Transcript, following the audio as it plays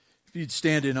If you'd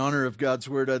stand in honor of God's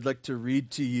word, I'd like to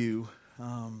read to you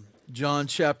John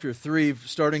chapter 3,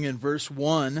 starting in verse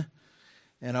 1,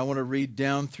 and I want to read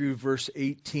down through verse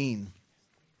 18.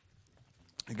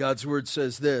 God's word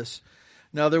says this: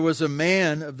 Now there was a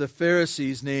man of the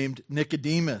Pharisees named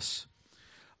Nicodemus,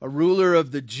 a ruler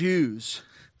of the Jews.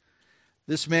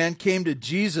 This man came to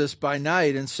Jesus by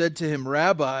night and said to him,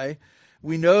 Rabbi,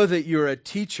 we know that you're a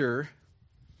teacher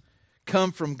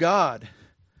come from God.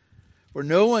 For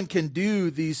no one can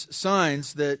do these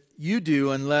signs that you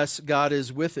do unless God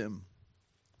is with him.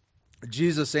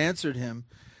 Jesus answered him,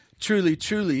 Truly,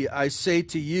 truly, I say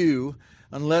to you,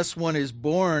 unless one is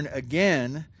born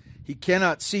again, he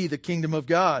cannot see the kingdom of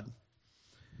God.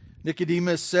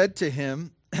 Nicodemus said to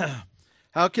him,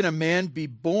 How can a man be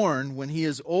born when he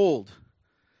is old?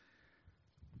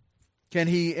 Can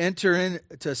he enter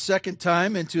into a second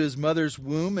time into his mother's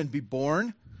womb and be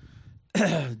born?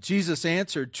 Jesus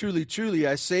answered, Truly, truly,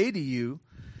 I say to you,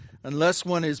 unless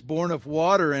one is born of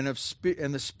water and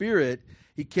the Spirit,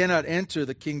 he cannot enter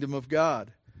the kingdom of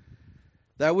God.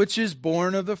 That which is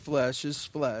born of the flesh is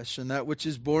flesh, and that which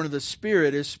is born of the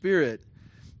Spirit is spirit.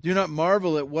 Do not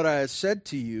marvel at what I have said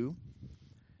to you.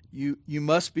 You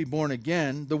must be born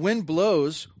again. The wind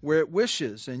blows where it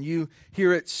wishes, and you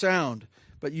hear its sound,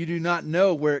 but you do not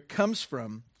know where it comes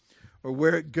from or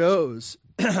where it goes.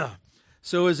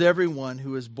 So is everyone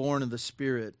who is born of the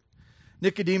Spirit.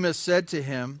 Nicodemus said to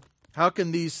him, How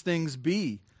can these things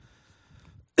be?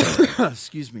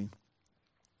 Excuse me.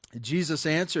 Jesus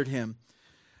answered him,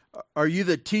 Are you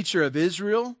the teacher of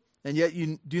Israel, and yet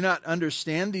you do not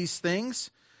understand these things?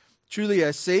 Truly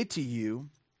I say to you,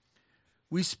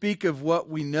 we speak of what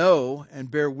we know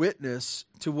and bear witness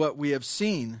to what we have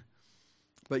seen,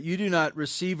 but you do not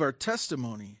receive our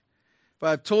testimony. If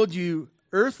I have told you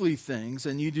earthly things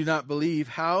and you do not believe,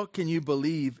 how can you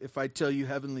believe if I tell you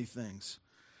heavenly things?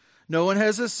 No one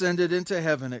has ascended into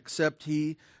heaven except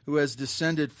he who has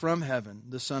descended from heaven,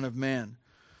 the Son of Man.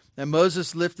 And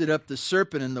Moses lifted up the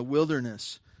serpent in the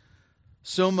wilderness.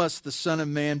 So must the Son of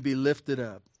Man be lifted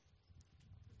up,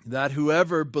 that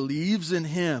whoever believes in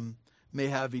him may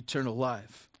have eternal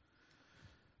life.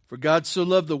 For God so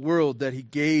loved the world that he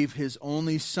gave his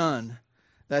only Son,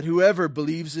 that whoever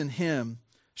believes in him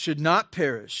should not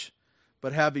perish,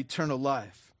 but have eternal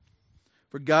life.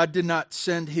 For God did not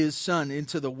send his Son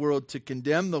into the world to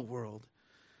condemn the world,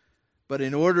 but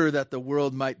in order that the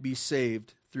world might be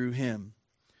saved through him.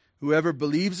 Whoever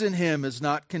believes in him is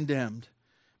not condemned,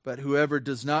 but whoever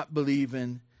does not believe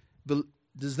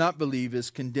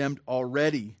is condemned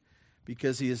already,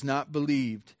 because he has not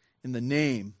believed in the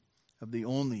name of the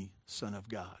only Son of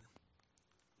God.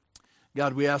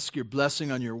 God, we ask your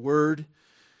blessing on your word.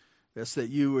 We ask that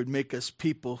you would make us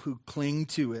people who cling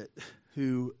to it,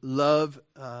 who love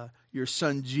your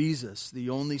Son Jesus, the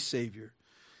only Savior.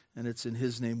 And it's in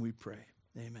his name we pray.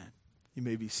 Amen. You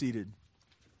may be seated.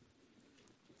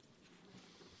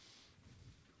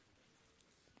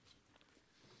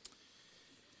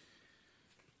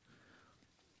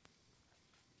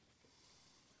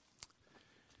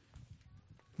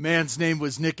 Man's name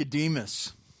was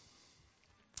Nicodemus.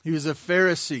 He was a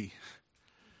Pharisee,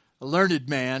 a learned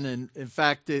man, and in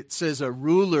fact it says a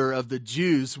ruler of the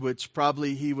Jews, which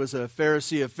probably he was a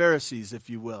Pharisee of Pharisees, if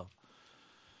you will.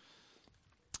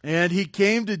 And he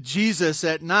came to Jesus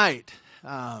at night.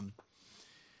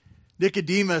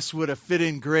 Nicodemus would have fit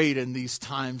in great in these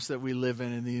times that we live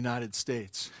in the United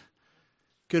States.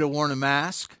 Could have worn a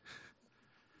mask.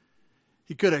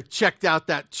 He could have checked out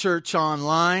that church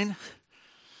online.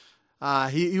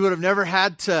 He would have never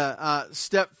had to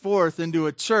step forth into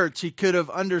a church. He could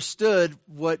have understood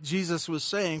what Jesus was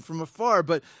saying from afar.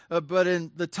 But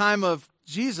in the time of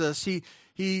Jesus, he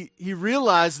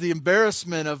realized the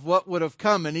embarrassment of what would have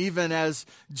come. And even as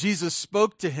Jesus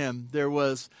spoke to him, there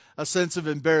was a sense of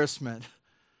embarrassment.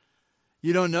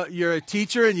 You don't know, you're a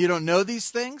teacher and you don't know these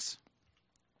things?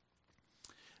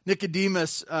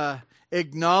 Nicodemus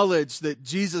acknowledged that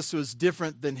Jesus was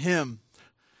different than him,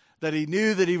 that he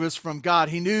knew that he was from God.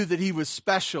 He knew that he was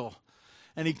special.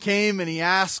 And he came and he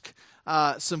asked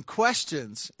some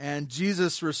questions. And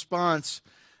Jesus' response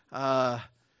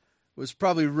was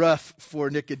probably rough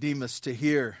for Nicodemus to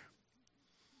hear.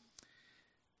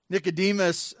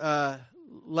 Nicodemus,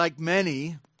 like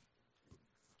many,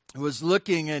 was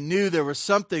looking and knew there was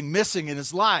something missing in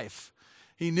his life.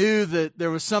 He knew that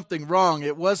there was something wrong.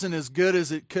 It wasn't as good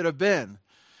as it could have been.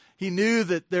 He knew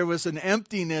that there was an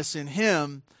emptiness in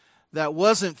him that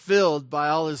wasn't filled by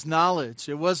all his knowledge.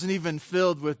 It wasn't even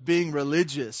filled with being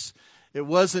religious. It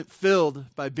wasn't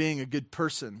filled by being a good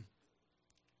person.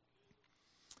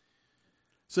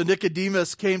 So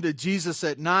Nicodemus came to Jesus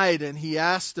at night, and he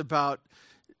asked about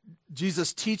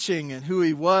Jesus' teaching and who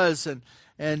he was,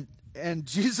 and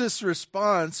Jesus'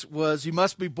 response was, "You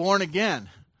must be born again."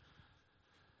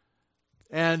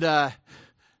 And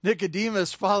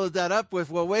Nicodemus followed that up with,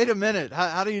 "Well, wait a minute.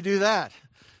 How do you do that?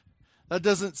 That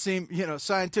doesn't seem,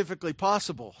 scientifically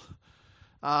possible.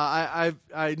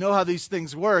 I know how these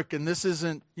things work, and this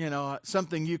isn't,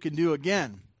 something you can do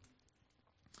again."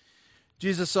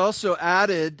 Jesus also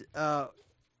added,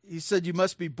 he said, "You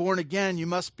must be born again. You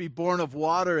must be born of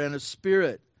water and of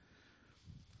Spirit."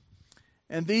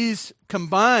 And these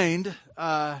combined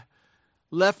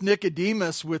left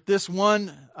Nicodemus with this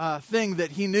one thing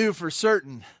that he knew for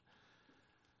certain,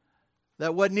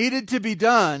 that what needed to be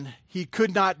done, he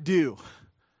could not do.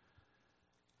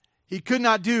 He could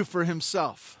not do for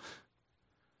himself.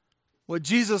 What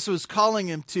Jesus was calling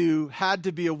him to had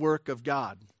to be a work of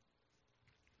God.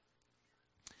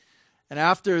 And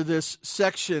after this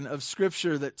section of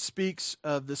Scripture that speaks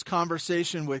of this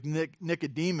conversation with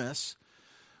Nicodemus,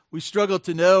 we struggle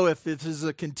to know if this is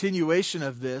a continuation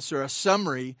of this or a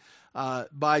summary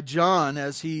by John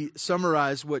as he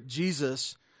summarized what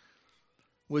Jesus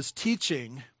was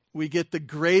teaching. We get the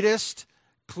greatest,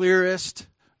 clearest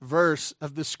verse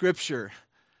of the Scripture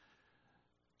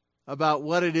about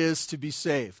what it is to be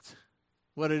saved,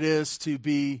 what it is to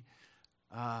be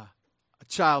a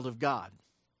child of God.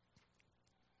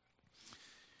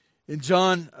 In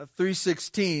John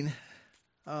 3:16,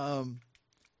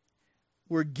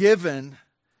 we're given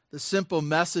the simple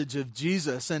message of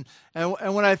Jesus. And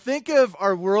when I think of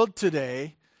our world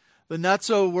today, the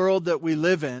nutso world that we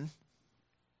live in,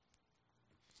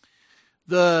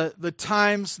 the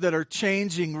times that are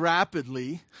changing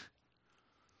rapidly,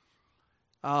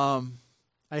 I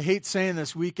hate saying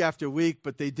this week after week,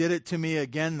 but they did it to me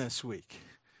again this week.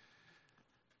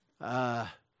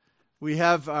 We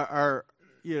have our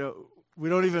we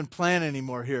don't even plan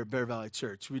anymore here at Bear Valley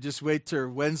Church. We just wait till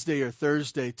Wednesday or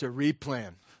Thursday to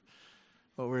replan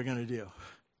what we're going to do.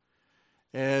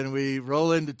 And we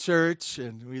roll into church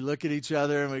and we look at each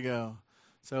other and we go,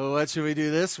 "So what should we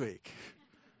do this week?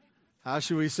 How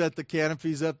should we set the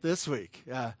canopies up this week?"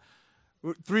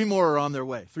 3 more are on their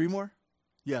way. 3 more?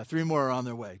 Yeah, 3 more are on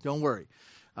their way. Don't worry.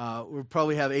 We'll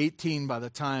probably have 18 by the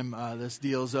time this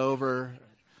deal's over.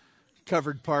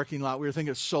 Covered parking lot. We were thinking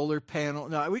of solar panel.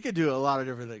 No, we could do a lot of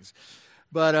different things.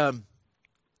 But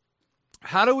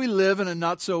how do we live in a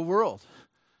not-so world?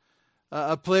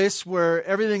 A place where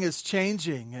everything is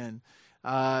changing, and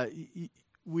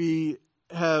we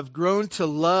have grown to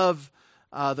love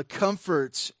the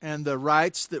comforts and the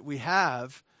rights that we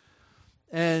have,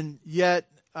 and yet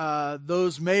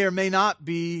those may or may not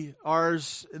be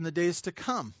ours in the days to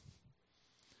come.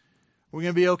 We're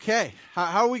going to be okay.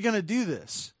 How are we going to do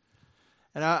this?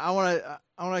 And I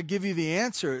want to give you the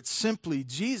answer. It's simply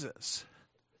Jesus.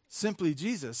 Simply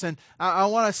Jesus. And I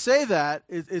want to say that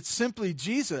it's simply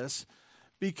Jesus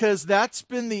because that's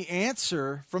been the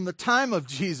answer from the time of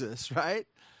Jesus, right?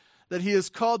 That he has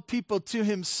called people to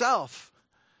himself.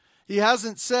 He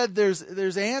hasn't said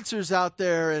there's answers out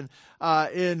there and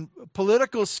in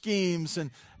political schemes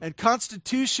and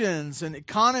constitutions and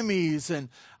economies and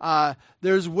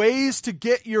there's ways to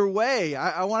get your way.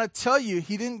 I want to tell you,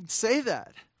 he didn't say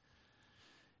that.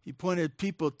 He pointed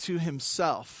people to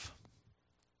himself.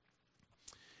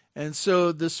 And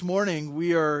so this morning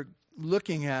we are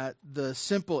looking at the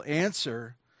simple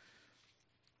answer,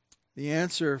 the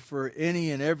answer for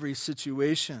any and every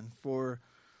situation, for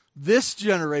this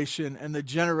generation and the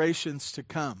generations to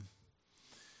come.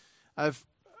 How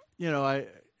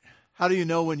do you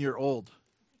know when you're old?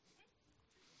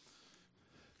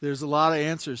 There's a lot of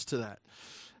answers to that.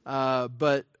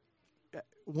 But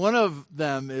one of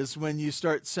them is when you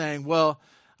start saying, well,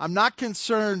 I'm not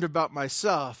concerned about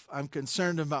myself. I'm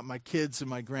concerned about my kids and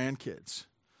my grandkids,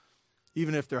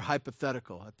 even if they're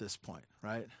hypothetical at this point,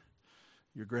 right?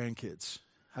 Your grandkids,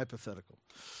 hypothetical.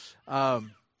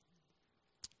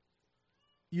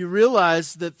 You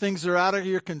realize that things are out of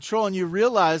your control, and you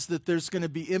realize that there's going to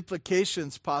be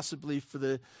implications possibly for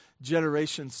the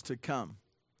generations to come.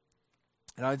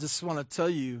 And I just want to tell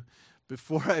you,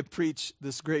 before I preach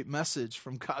this great message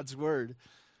from God's Word,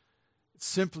 it's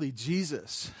simply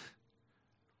Jesus.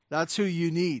 That's who you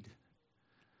need.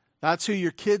 That's who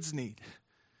your kids need.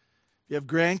 If you have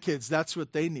grandkids, that's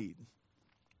what they need.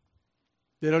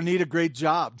 They don't need a great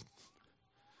job.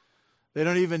 They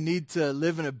don't even need to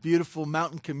live in a beautiful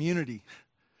mountain community.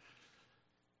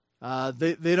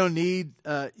 They don't need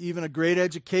even a great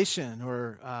education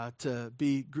or to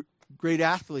be great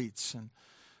athletes and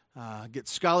get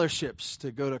scholarships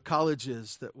to go to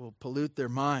colleges that will pollute their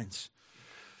minds.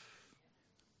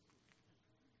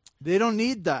 They don't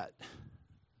need that.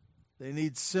 They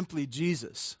need simply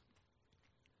Jesus.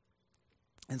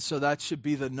 And so that should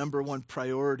be the number one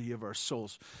priority of our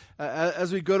souls.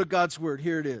 As we go to God's Word,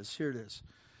 here it is. Here it is.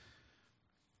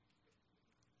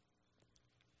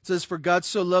 It says, for God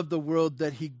so loved the world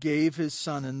that he gave his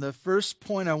Son. And the first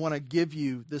point I want to give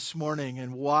you this morning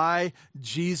and why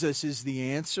Jesus is the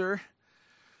answer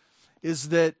is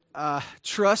that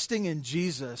trusting in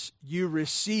Jesus, you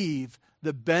receive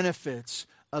the benefits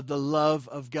of the love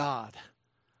of God.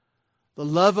 The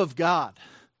love of God.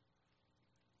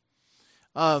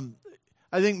 I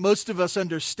think most of us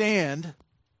understand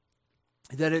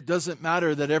that it doesn't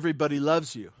matter that everybody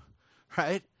loves you,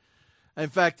 right? In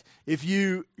fact, if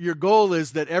your goal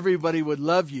is that everybody would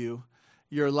love you,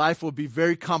 your life will be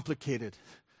very complicated.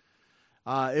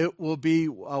 It will be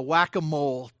a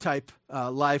whack-a-mole type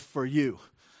life for you,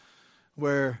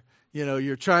 where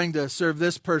you're trying to serve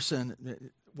this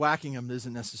person. Whacking them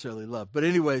isn't necessarily love, but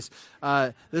anyways,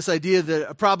 this idea that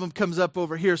a problem comes up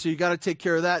over here, so you got to take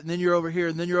care of that, and then you're over here,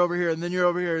 and then you're over here, and then you're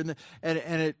over here, and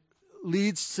it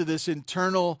leads to this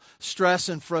internal stress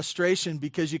and frustration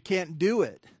because you can't do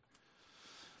it.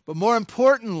 But more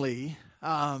importantly,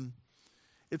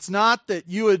 it's not that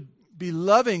you would be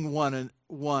loving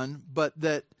one, but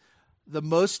that the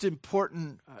most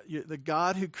important, the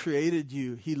God who created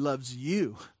you, he loves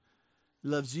you. He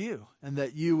loves you. And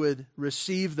that you would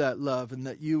receive that love and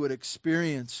that you would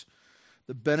experience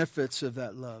the benefits of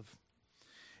that love.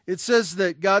 It says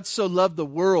that God so loved the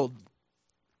world.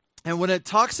 And when it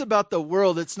talks about the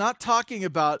world, it's not talking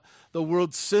about the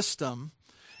world system.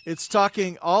 It's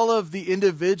talking all of the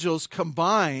individuals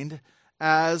combined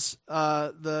as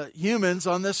the humans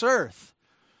on this earth.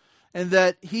 And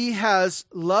that he has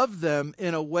loved them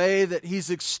in a way that he's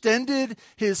extended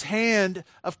his hand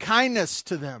of kindness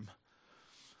to them.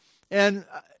 And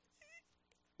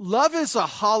love is a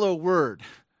hollow word.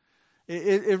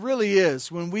 It really is.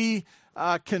 When we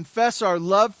confess our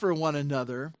love for one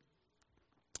another,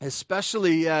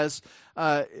 especially as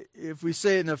if we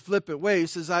say it in a flippant way, he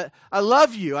says, I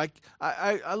love you.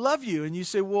 I love you. And you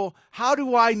say, well, how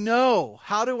do I know?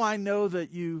 How do I know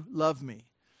that you love me?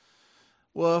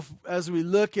 Well, as we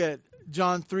look at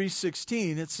John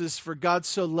 3:16, it says, for God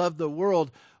so loved the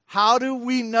world. How do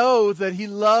we know that he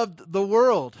loved the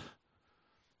world?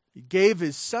 He gave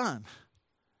his Son.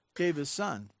 Gave his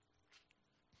Son.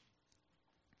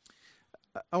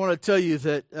 I want to tell you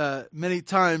that many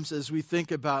times as we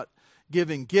think about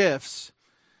giving gifts,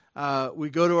 we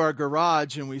go to our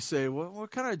garage and we say, well,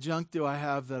 what kind of junk do I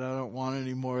have that I don't want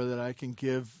anymore that I can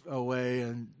give away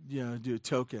and do a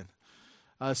token?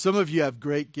 Some of you have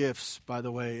great gifts, by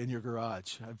the way, in your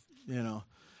garage.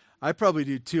 I probably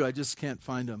do too. I just can't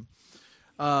find them.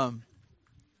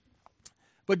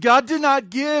 But God did not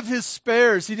give his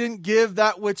spares. He didn't give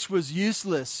that which was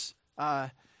useless.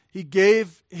 He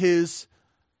gave his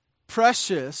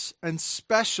precious and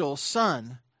special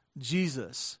Son,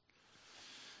 Jesus.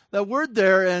 That word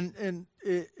there, and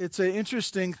it's an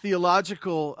interesting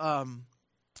theological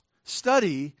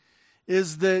study,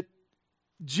 is that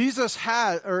Jesus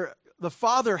or the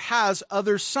Father has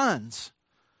other sons.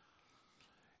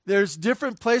 There's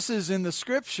different places in the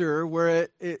Scripture where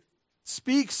it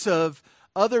speaks of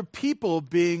other people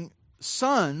being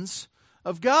sons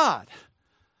of God,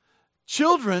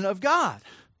 children of God.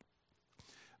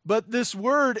 But this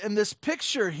word and this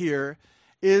picture here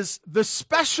is the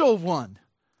special one.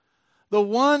 The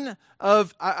one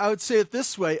of, I would say it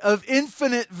this way, of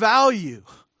infinite value.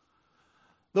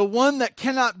 The one that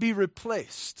cannot be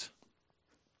replaced.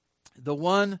 The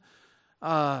one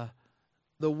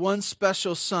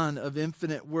special Son of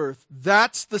infinite worth.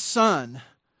 That's the Son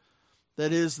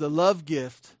that is the love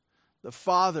gift the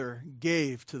Father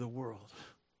gave to the world.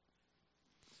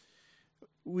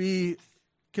 We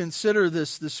consider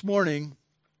this morning,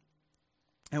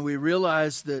 and we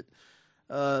realize that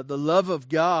the love of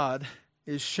God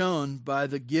is shown by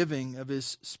the giving of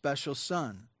his special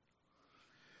Son.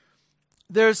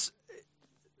 There's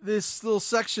this little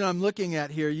section I'm looking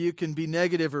at here. You can be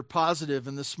negative or positive,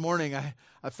 and this morning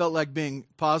I felt like being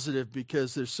positive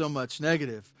because there's so much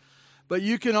negative. But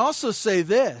you can also say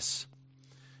this.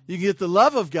 You get the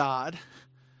love of God,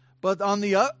 but on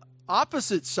the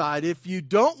opposite side, if you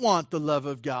don't want the love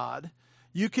of God,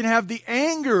 you can have the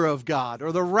anger of God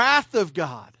or the wrath of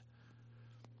God.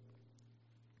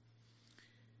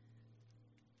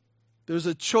 There's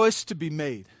a choice to be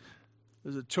made.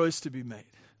 There's a choice to be made.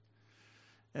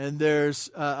 And there's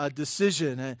a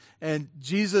decision. And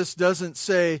Jesus doesn't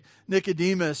say,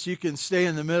 Nicodemus, you can stay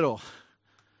in the middle.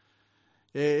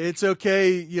 It's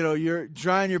okay, you're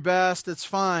trying your best, it's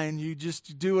fine, you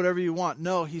just do whatever you want.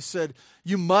 No, he said,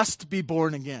 you must be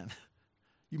born again.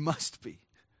 You must be.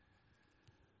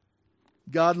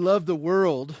 God loved the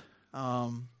world,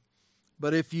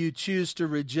 but if you choose to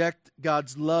reject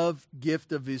God's love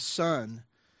gift of his Son,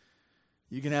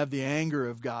 you can have the anger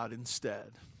of God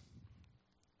instead.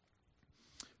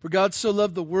 For God so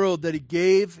loved the world that he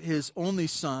gave his only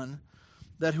Son,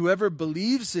 that whoever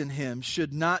believes in him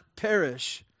should not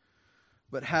perish,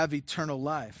 but have eternal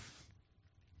life.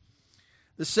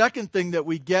 The second thing that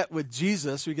we get with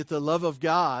Jesus, we get the love of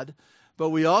God, but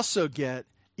we also get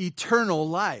eternal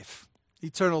life.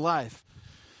 Eternal life.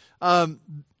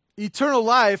 Eternal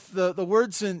life, the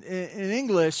words in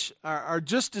English are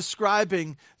just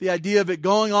describing the idea of it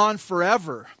going on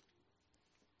forever.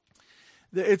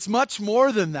 It's much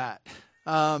more than that.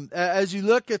 As you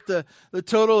look at the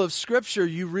total of Scripture,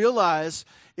 you realize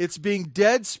it's being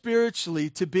dead spiritually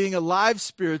to being alive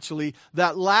spiritually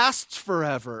that lasts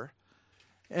forever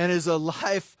and is a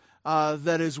life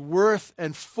that is worth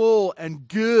and full and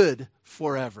good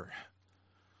forever.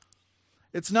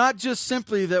 It's not just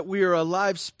simply that we are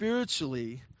alive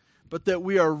spiritually, but that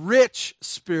we are rich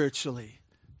spiritually.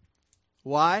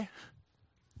 Why?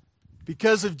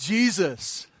 Because of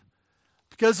Jesus.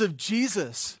 Because of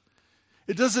Jesus.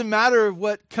 It doesn't matter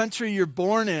what country you're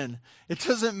born in. It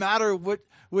doesn't matter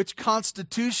which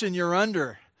constitution you're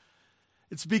under.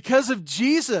 It's because of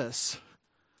Jesus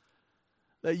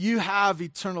that you have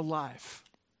eternal life.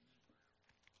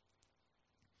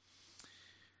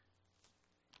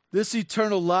 This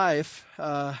eternal life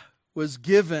was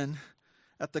given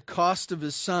at the cost of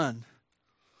his Son.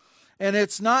 And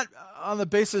it's not on the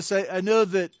basis, I know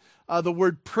that the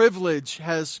word privilege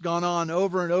has gone on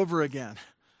over and over again.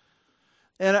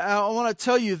 And I want to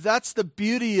tell you, that's the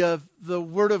beauty of the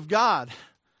Word of God.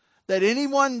 That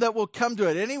anyone that will come to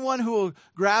it, anyone who will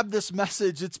grab this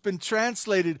message, it's been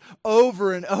translated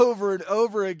over and over and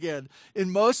over again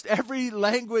in most every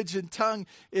language and tongue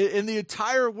in the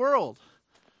entire world.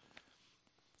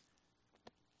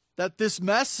 That this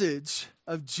message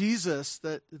of Jesus,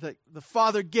 that the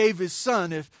Father gave his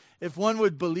Son, if one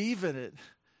would believe in it,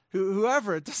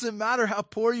 whoever, it doesn't matter how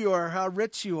poor you are, how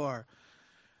rich you are,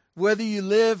 whether you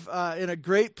live in a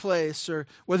great place or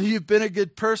whether you've been a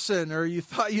good person or you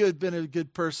thought you had been a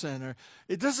good person, or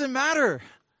it doesn't matter.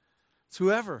 It's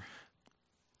whoever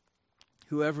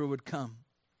would come.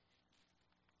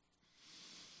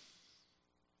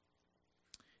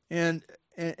 And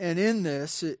in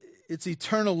this, it's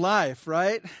eternal life,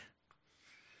 right?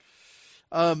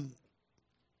 It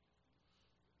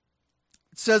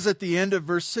says at the end of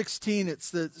verse 16, it's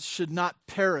that it should not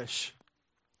perish.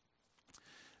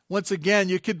 Once again,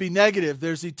 you could be negative.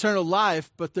 There's eternal life,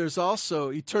 but there's also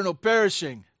eternal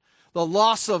perishing, the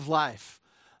loss of life,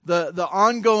 the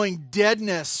ongoing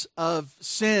deadness of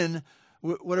sin.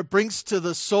 What it brings to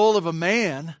the soul of a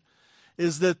man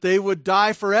is that they would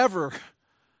die forever.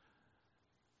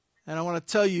 And I want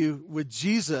to tell you, with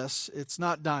Jesus, it's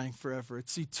not dying forever.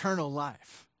 It's eternal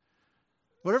life.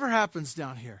 Whatever happens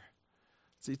down here,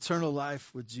 it's eternal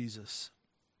life with Jesus.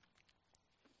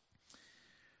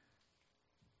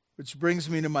 Which brings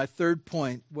me to my third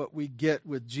point. What we get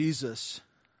with Jesus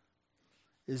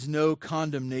is no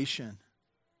condemnation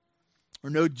or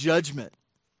no judgment.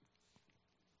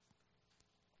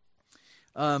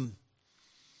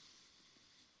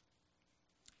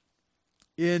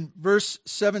 In verse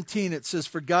 17, it says,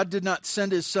 "For God did not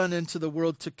send his Son into the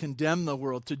world to condemn the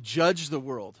world, to judge the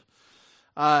world."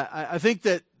 I think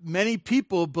that many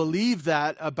people believe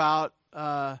that about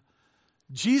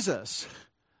Jesus.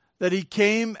 That he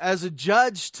came as a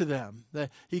judge to them. That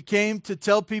he came to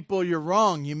tell people, you're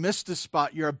wrong, you missed a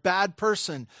spot, you're a bad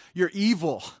person, you're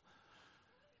evil.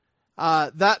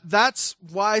 That's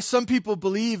why some people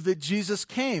believe that Jesus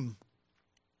came.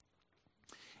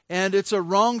 And it's a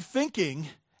wrong thinking,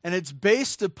 and it's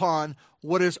based upon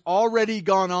what has already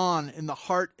gone on in the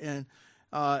heart and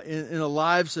in the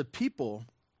lives of people.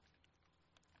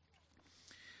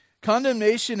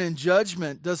 Condemnation and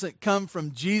judgment doesn't come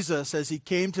from Jesus as he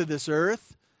came to this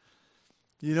earth.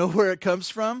 You know where it comes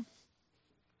from?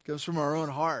 It comes from our own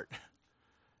heart.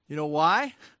 You know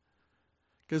why?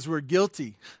 Because we're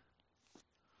guilty.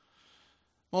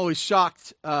 I'm always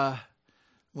shocked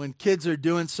when kids are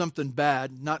doing something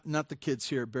bad. Not the kids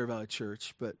here at Bear Valley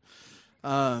Church, but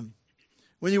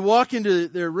when you walk into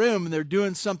their room and they're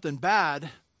doing something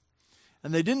bad,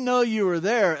 and they didn't know you were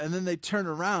there, and then they turn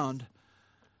around,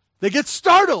 they get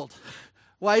startled.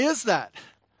 Why is that?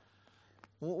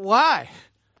 Why?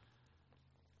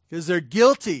 Because they're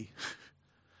guilty.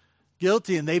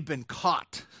 Guilty, and they've been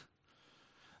caught.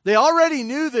 They already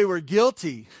knew they were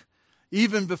guilty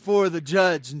even before the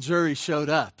judge and jury showed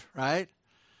up, right?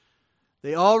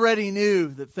 They already knew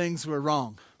that things were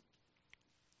wrong.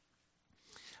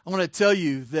 I want to tell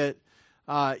you that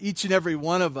each and every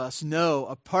one of us know,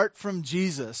 apart from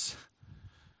Jesus,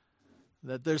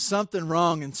 that there's something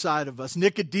wrong inside of us.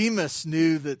 Nicodemus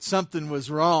knew that something was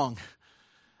wrong.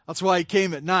 That's why he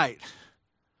came at night.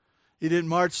 He didn't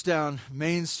march down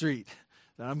Main Street,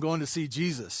 that I'm going to see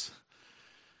Jesus.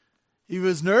 He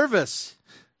was nervous.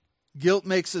 Guilt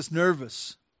makes us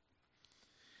nervous.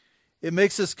 It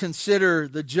makes us consider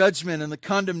the judgment and the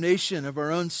condemnation of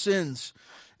our own sins.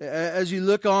 As you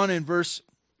look on in verse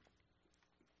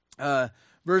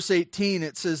 18,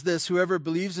 it says this, whoever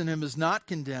believes in him is not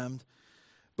condemned,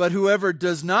 but whoever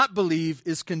does not believe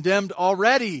is condemned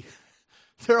already.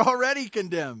 They're already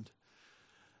condemned.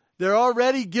 They're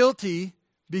already guilty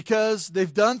because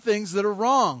they've done things that are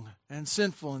wrong and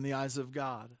sinful in the eyes of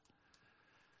God.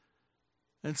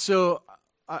 And so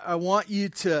I want you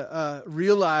to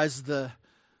realize the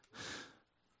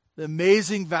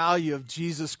amazing value of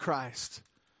Jesus Christ.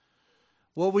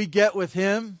 What we get with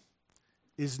him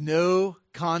is no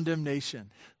condemnation.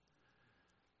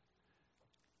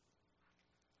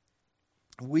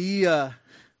 We've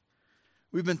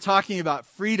been talking about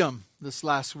freedom this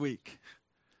last week.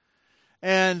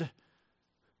 And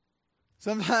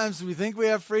sometimes we think we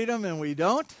have freedom and we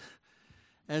don't.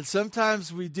 And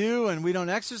sometimes we do and we don't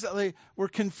exercise. We're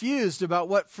confused about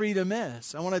what freedom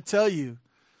is. I want to tell you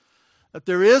that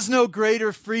there is no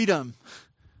greater freedom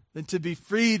than to be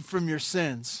freed from your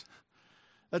sins.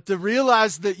 That to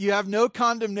realize that you have no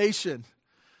condemnation.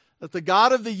 That the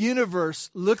God of the universe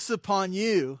looks upon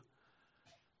you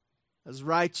as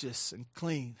righteous and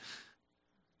clean,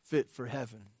 fit for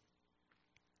heaven.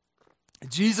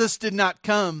 Jesus did not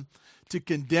come to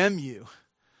condemn you.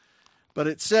 But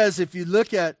it says, if you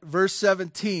look at verse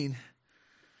 17,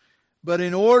 but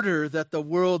in order that the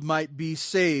world might be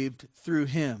saved through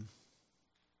him.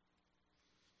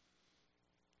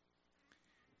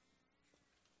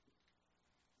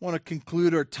 I want to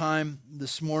conclude our time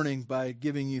this morning by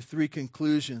giving you 3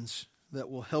 conclusions that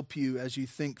will help you as you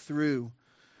think through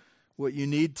what you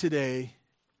need today,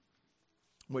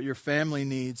 what your family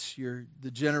needs,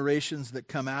 the generations that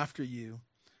come after you,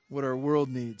 what our world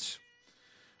needs.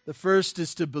 The first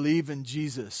is to believe in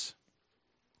Jesus.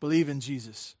 Believe in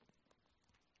Jesus.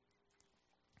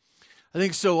 I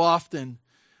think so often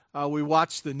we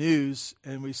watch the news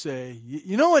and we say,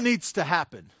 you know what needs to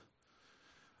happen?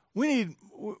 We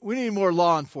need more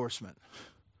law enforcement.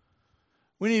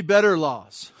 We need better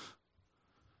laws.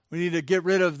 We need to get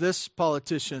rid of this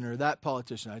politician or that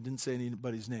politician. I didn't say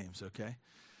anybody's names, okay?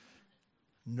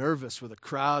 Nervous with a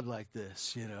crowd like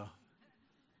this, you know.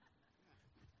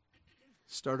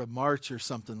 Start a march or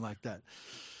something like that.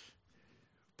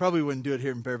 Probably wouldn't do it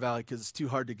here in Bear Valley because it's too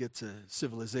hard to get to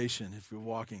civilization if you're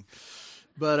walking.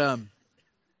 But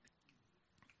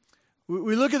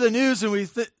we look at the news and we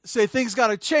say things got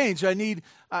to change. I need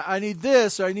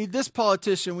this, or I need this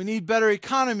politician. We need better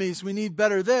economies. We need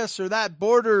better this or that,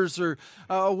 borders or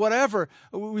whatever.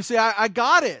 We say, I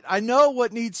got it. I know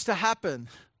what needs to happen.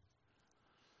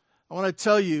 I want to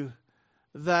tell you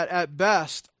that at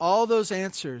best, all those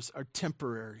answers are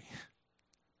temporary.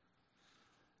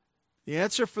 The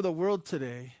answer for the world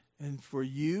today, and for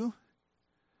you,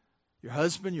 your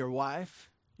husband, your wife,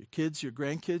 your kids, your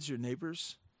grandkids, your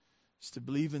neighbors, is to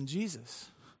believe in Jesus.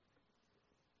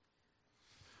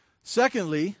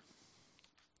 Secondly,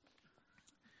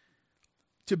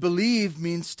 to believe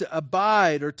means to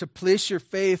abide or to place your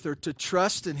faith or to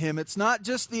trust in him. It's not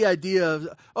just the idea of,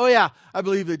 oh yeah, I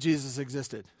believe that Jesus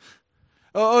existed.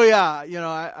 Oh yeah,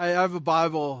 I have a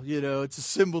Bible, it's a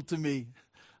symbol to me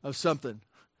of something.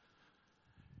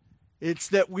 It's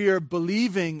that we are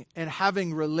believing and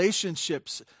having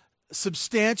relationships,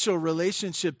 substantial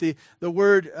relationship. The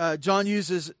word John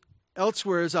uses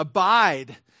elsewhere is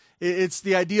abide. It's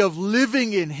the idea of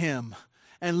living in him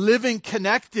and living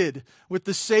connected with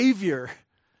the Savior.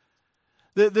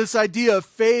 This idea of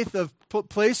faith, of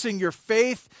placing your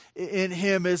faith in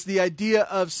him, is the idea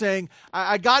of saying,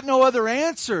 I got no other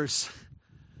answers.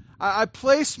 I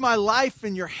place my life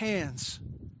in your hands.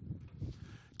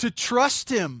 To trust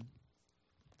him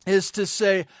is to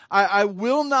say, I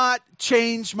will not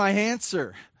change my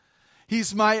answer.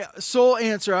 He's my sole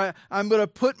answer. I'm going to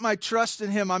put my trust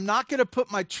in him. I'm not going to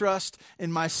put my trust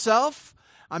in myself.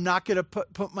 I'm not going to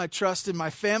put my trust in my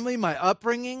family, my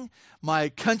upbringing, my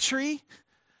country.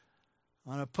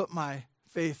 I'm going to put my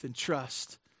faith and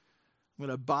trust. I'm going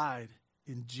to abide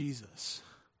in Jesus.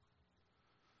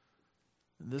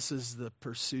 And this is the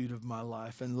pursuit of my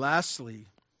life. And lastly,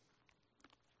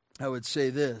 I would say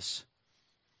this,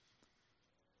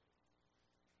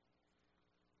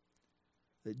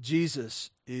 that Jesus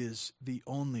is the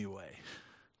only way.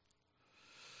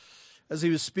 As he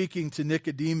was speaking to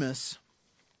Nicodemus,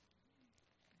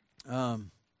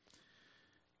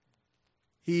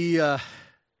 he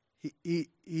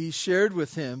shared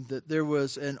with him that there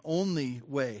was an only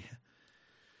way.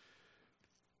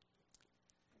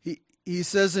 He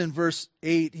says in verse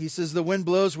 8, he says, the wind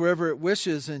blows wherever it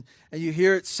wishes, and you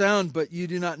hear its sound, but you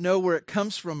do not know where it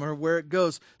comes from or where it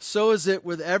goes. So is it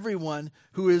with everyone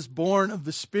who is born of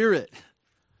the Spirit.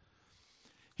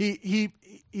 He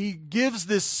gives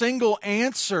this single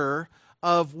answer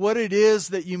of what it is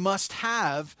that you must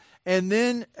have. And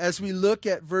then as we look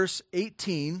at verse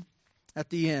 18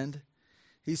 at the end,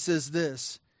 he says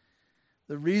this.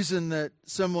 The reason that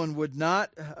someone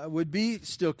would be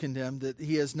still condemned, that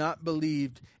he has not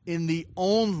believed in the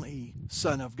only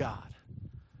Son of God.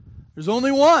 There's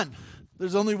only one.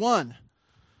 There's only one.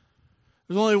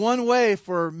 There's only one way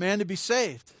for man to be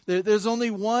saved. There's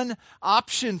only one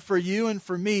option for you and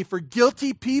for me. For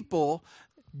guilty people,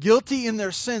 guilty in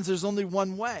their sins, there's only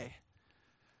one way.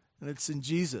 And it's in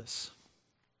Jesus.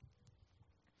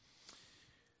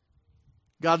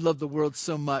 God loved the world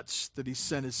so much that he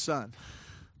sent his Son,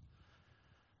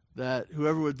 that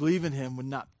whoever would believe in him would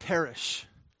not perish,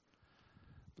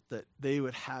 but that they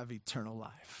would have eternal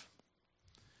life.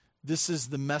 This is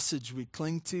the message we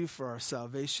cling to for our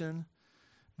salvation.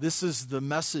 This is the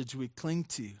message we cling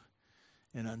to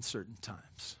in uncertain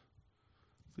times.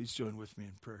 Please join with me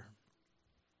in prayer.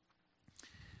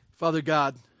 Father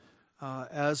God,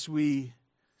 as we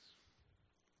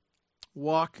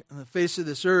walk on the face of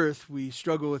this earth, we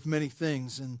struggle with many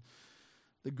things, and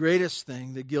the greatest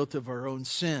thing, the guilt of our own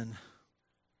sin.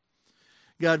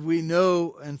 God, we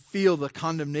know and feel the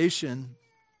condemnation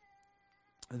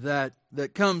that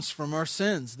comes from our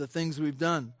sins, the things we've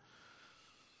done.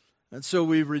 And so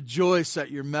we rejoice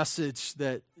at your message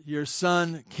that your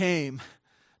Son came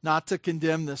not to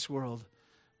condemn this world,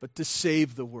 but to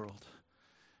save the world.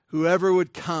 Whoever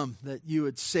would come, that you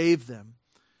would save them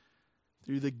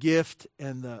through the gift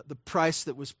and the price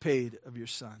that was paid of your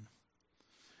Son.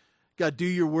 God, do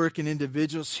your work in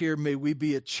individuals here. May we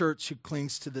be a church who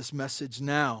clings to this message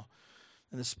now,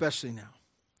 and especially now.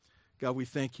 God, we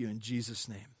thank you in Jesus'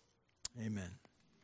 name. Amen.